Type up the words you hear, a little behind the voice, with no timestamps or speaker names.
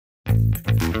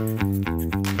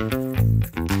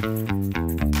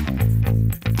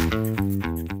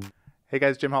Hey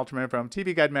guys, Jim Halterman from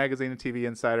TV Guide Magazine and TV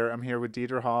Insider. I'm here with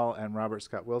Deidre Hall and Robert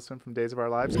Scott Wilson from Days of Our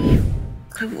Lives. I want.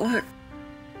 What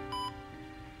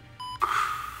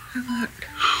do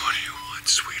you want,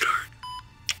 sweetheart?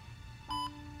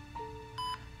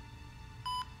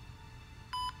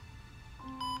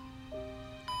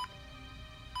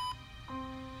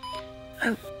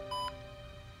 I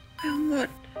want.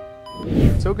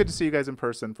 So good to see you guys in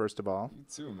person, first of all. You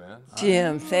too, man.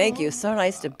 Jim, thank you. So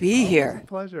nice to be here.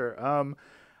 Pleasure.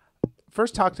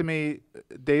 First, talk to me.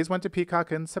 Days went to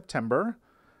Peacock in September.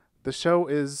 The show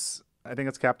is, I think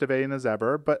it's captivating as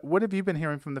ever. But what have you been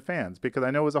hearing from the fans? Because I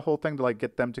know it was a whole thing to like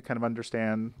get them to kind of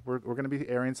understand we're going to be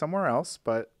airing somewhere else.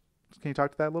 But can you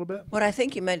talk to that a little bit? What I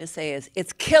think you meant to say is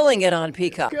it's killing it on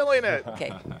Peacock. Killing it.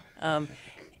 Okay.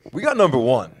 We got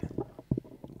 #1.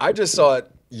 I just saw it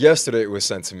yesterday. It was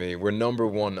sent to me. We're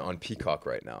 #1 on Peacock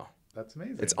right now. That's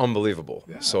amazing. It's unbelievable.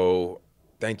 Yeah. So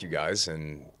thank you guys,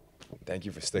 and thank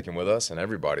you for sticking with us and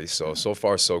everybody. So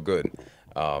far, so good.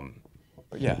 But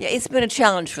yeah. Yeah, it's been a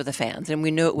challenge for the fans, and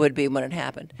we knew it would be when it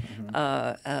happened.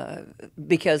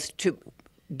 Because to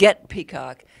get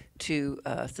Peacock, to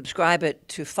subscribe it,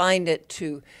 to find it,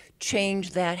 to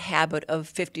change that habit of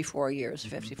 54 years,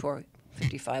 54,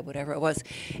 55, whatever it was,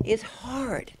 it's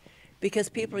hard. Because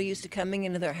people are used to coming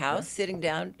into their house, sitting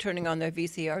down, turning on their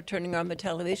VCR, turning on the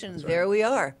television, and there we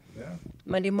are. Yeah.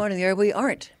 Monday morning, there we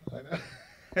aren't.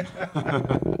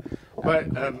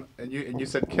 But and you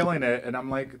said killing it, and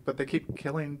I'm like, but they keep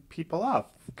killing people off.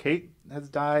 Kate has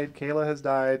died, Kayla has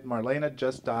died, Marlena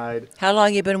just died. How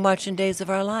long you been watching Days of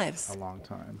Our Lives? A long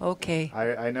time. Okay.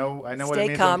 I know what it Stay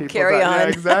means. calm, when people carry die. on. Yeah,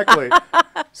 exactly.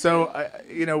 So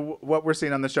what we're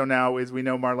seeing on the show now is we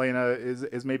know Marlena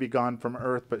is maybe gone from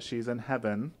Earth, but she's in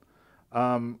heaven.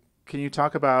 Can you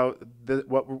talk about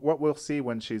what we'll see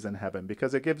when she's in heaven?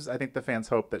 Because it gives, I think, the fans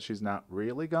hope that she's not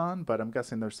really gone, but I'm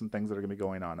guessing there's some things that are going to be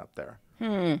going on up there.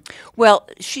 Well,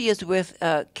 she is with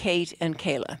Kate and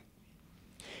Kayla.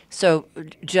 So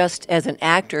just as an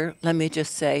actor, let me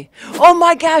just say, oh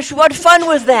my gosh, what fun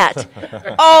was that?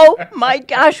 Oh my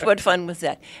gosh, what fun was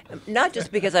that? Not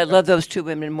just because I love those two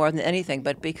women more than anything,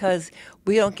 but because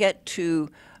we don't get to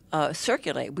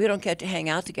circulate. We don't get to hang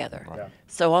out together. Yeah.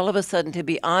 So all of a sudden to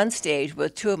be on stage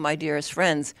with two of my dearest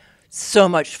friends, so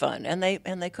much fun. And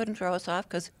they couldn't throw us off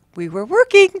because we were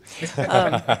working.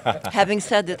 Having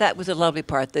said that, that was a lovely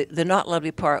part. The not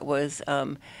lovely part was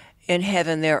in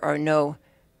heaven there are no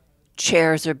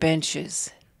chairs or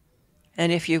benches.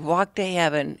 And if you walk to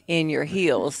heaven in your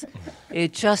heels,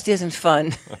 it just isn't fun.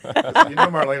 You know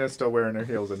Marlena's still wearing her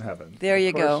heels in heaven. There you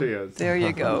Of course go. she is. There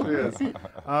you go. She is.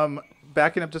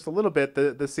 Backing up just a little bit,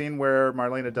 the scene where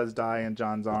Marlena does die in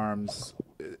John's arms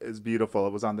is beautiful.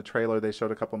 It was on the trailer they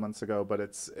showed a couple months ago, but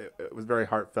it was very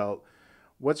heartfelt.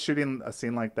 What's shooting a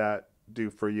scene like that do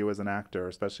for you as an actor,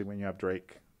 especially when you have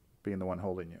Drake being the one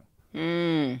holding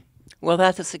you? Well,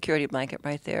 that's a security blanket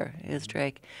right there, is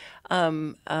Drake.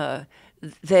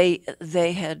 They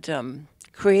had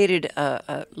created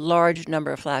a large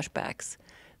number of flashbacks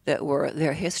that were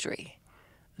their history.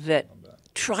 That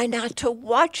try not to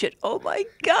watch it. Oh my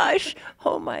gosh!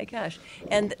 Oh my gosh!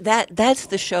 And that's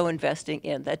the show investing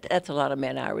in. That's a lot of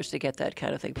man hours to get that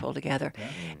kind of thing pulled together,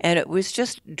 and it was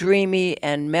just dreamy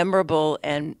and memorable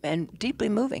and deeply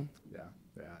moving.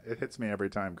 It hits me every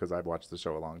time because I've watched the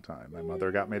show a long time. My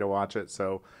mother got me to watch it,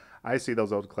 so I see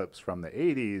those old clips from the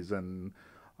 80s and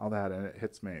all that, and it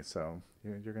hits me. So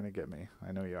you're going to get me.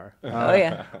 I know you are. Oh,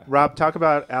 yeah. Rob, talk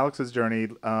about Alex's journey.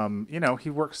 He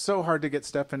worked so hard to get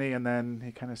Stephanie, and then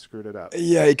he kind of screwed it up.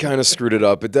 Yeah, he kind of screwed it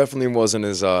up. It definitely wasn't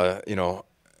as,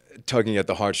 tugging at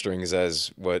the heartstrings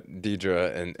as what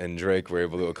Deidre and Drake were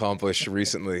able to accomplish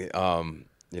recently.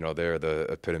 They're the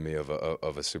epitome of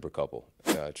a super couple.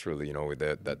 Truly,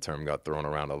 that term got thrown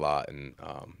around a lot, and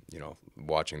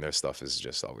watching their stuff is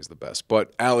just always the best.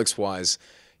 But Alex-wise,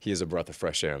 he is a breath of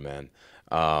fresh air, man.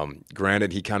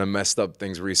 Granted, he kind of messed up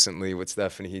things recently with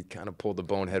Stephanie. He kind of pulled the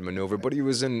bonehead maneuver, but he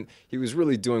was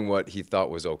really doing what he thought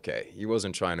was okay. He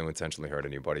wasn't trying to intentionally hurt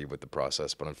anybody with the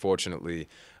process, but unfortunately,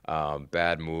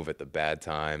 bad move at the bad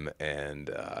time, and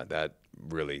that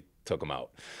really took him out.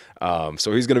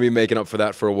 So he's going to be making up for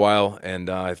that for a while, and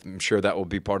I'm sure that will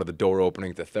be part of the door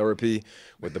opening to therapy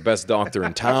with the best doctor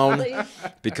in town,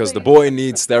 because the boy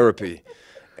needs therapy,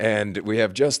 and we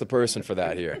have just the person for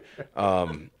that here.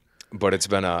 But it's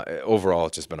been overall,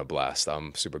 it's just been a blast.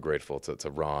 I'm super grateful to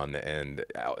Ron and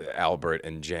Albert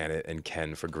and Janet and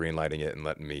Ken for greenlighting it and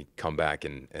letting me come back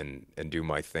and do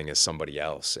my thing as somebody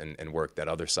else and work that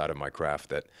other side of my craft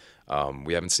that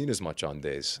we haven't seen as much on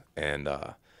Days. And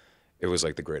it was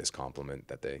like the greatest compliment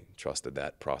that they trusted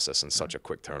that process in such a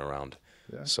quick turnaround.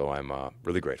 Yeah. So I'm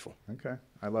really grateful. Okay.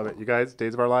 I love it. You guys,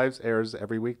 Days of Our Lives airs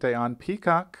every weekday on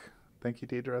Peacock. Thank you,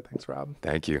 Deidre. Thanks, Rob.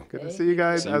 Thank you. Good to see you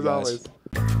guys, See you as guys.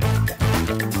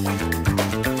 always.